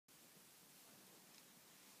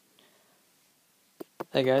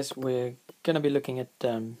Hey guys, we're going to be looking at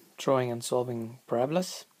drawing and solving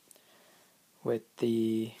parabolas with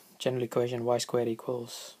the general equation y squared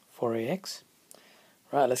equals 4ax.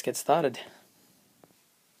 Right, let's get started.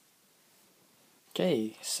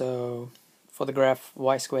 Okay, so for the graph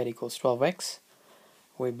y squared equals 12x,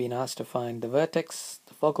 we've been asked to find the vertex,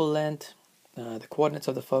 the focal length, the coordinates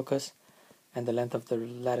of the focus, and the length of the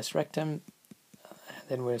latus rectum, and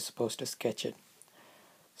then we're supposed to sketch it.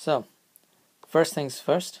 So, first things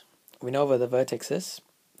first, we know where the vertex is.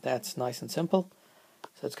 That's nice and simple.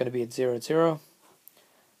 So it's going to be at 0, 0.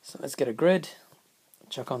 So let's get a grid,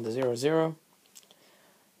 chuck on the 0, 0.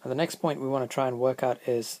 Now the next point we want to try and work out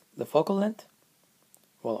is the focal length.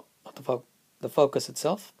 Well, not the focus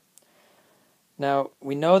itself. Now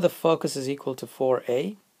we know the focus is equal to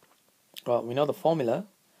 4a. Well, we know the formula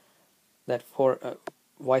that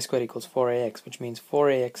y squared equals 4ax, which means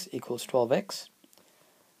 4ax equals 12x.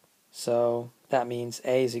 So that means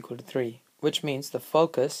a is equal to 3, which means the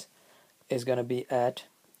focus is going to be at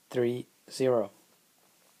 3, 0.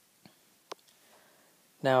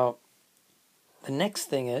 Now, the next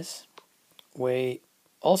thing is, we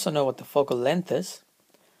also know what the focal length is.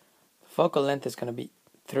 The focal length is going to be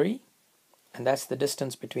 3, and that's the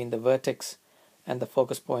distance between the vertex and the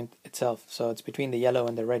focus point itself. So it's between the yellow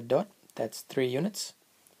and the red dot. That's 3 units.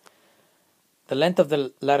 The length of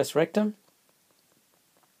the latus rectum,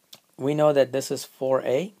 we know that this is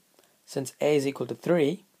 4a. Since a is equal to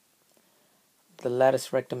 3, the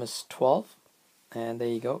latus rectum is 12. And there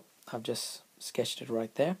you go. I've just sketched it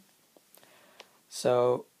right there.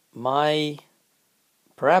 So my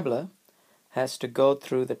parabola has to go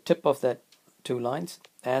through the tip of that 2 lines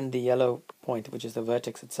and the yellow point, which is the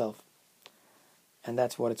vertex itself. And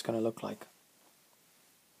that's what it's going to look like.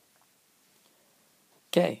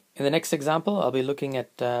 Okay, in the next example, I'll be looking at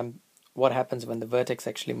what happens when the vertex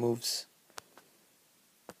actually moves.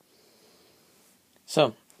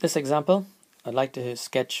 So, this example, I'd like to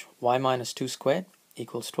sketch y minus 2 squared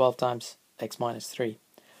equals 12 times x minus 3.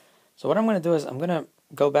 So what I'm going to do is I'm going to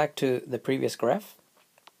go back to the previous graph,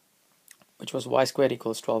 which was y squared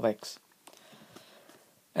equals 12x.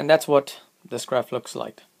 And that's what this graph looks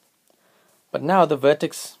like. But now the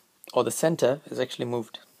vertex, or the center, is actually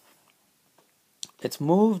moved. It's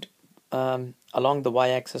moved along the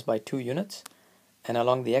y-axis by 2 units and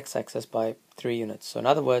along the x-axis by 3 units. So in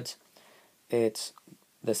other words, it's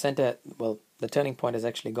the center, well, the turning point has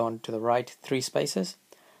actually gone to the right 3 spaces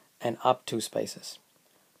and up 2 spaces,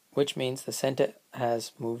 which means the center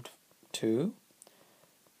has moved to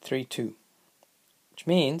 3, 2, which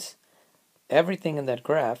means everything in that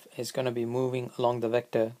graph is going to be moving along the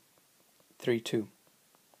vector 3, 2.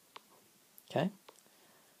 Okay?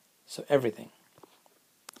 So everything,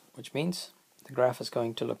 which means the graph is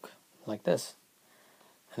going to look like this.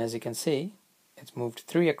 And as you can see, it's moved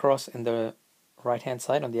 3 across in the right hand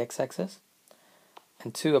side on the x-axis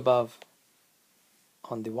and 2 above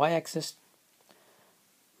on the y-axis,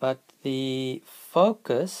 but the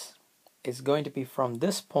focus is going to be from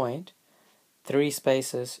this point 3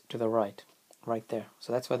 spaces to the right there.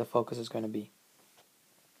 So that's where the focus is going to be.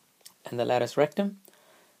 And the latus rectum,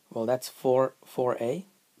 well, that's 4a,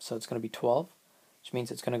 so it's going to be 12, which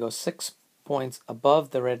means it's going to go 6 points above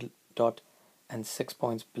the red dot and 6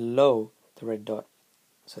 points below the red dot.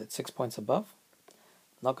 So it's 6 points above.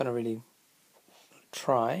 Not going to really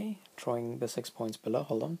try drawing the 6 points below.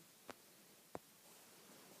 Hold on.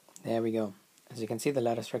 There we go. As you can see, the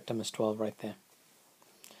latus rectum is 12 right there.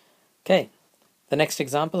 Okay, the next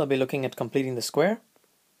example, I'll be looking at completing the square.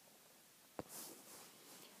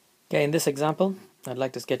 Okay, in this example, I'd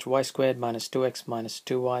like to sketch y squared minus 2x minus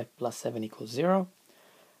 2y plus 7 equals 0.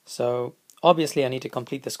 So obviously I need to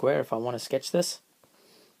complete the square if I want to sketch this.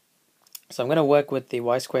 So I'm going to work with the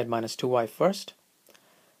y squared minus 2y first.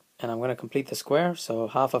 And I'm going to complete the square. So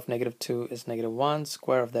half of negative 2 is negative 1.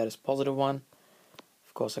 Square of that is positive 1.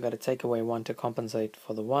 Of course, I've got to take away 1 to compensate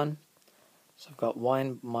for the 1. So I've got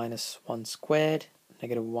y minus 1 squared,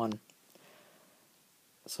 negative 1.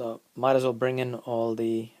 So might as well bring in all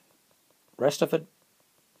the rest of it.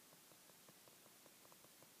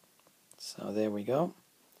 So there we go.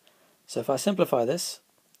 So if I simplify this,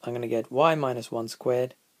 I'm going to get y minus 1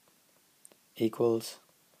 squared equals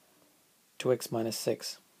 2x minus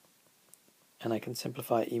 6. And I can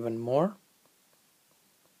simplify even more.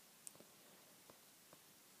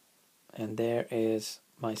 And there is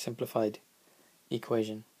my simplified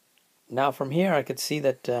equation. Now from here I could see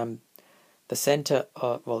that the center,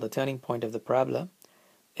 the turning point of the parabola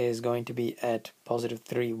is going to be at positive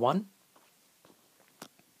 3, 1.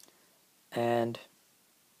 And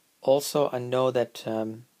also I know that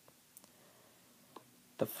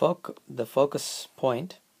the focus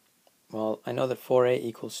point, well, I know that 4a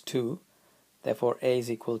equals 2, therefore a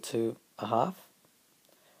is equal to a half,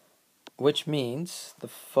 which means the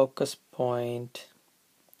focus point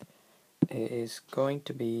is going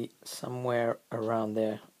to be somewhere around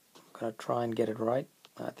there. I'm going to try and get it right.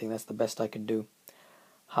 I think that's the best I could do.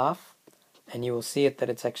 Half, and you will see it that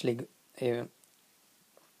it's actually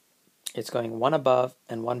it's going one above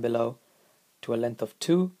and one below to a length of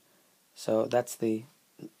 2, so that's the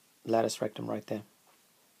latus rectum right there.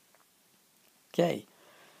 Okay,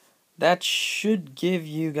 that should give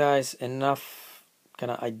you guys enough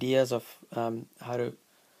kind of ideas of how to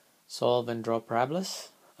solve and draw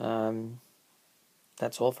parabolas.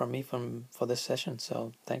 That's all from me for this session,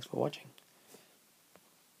 so thanks for watching.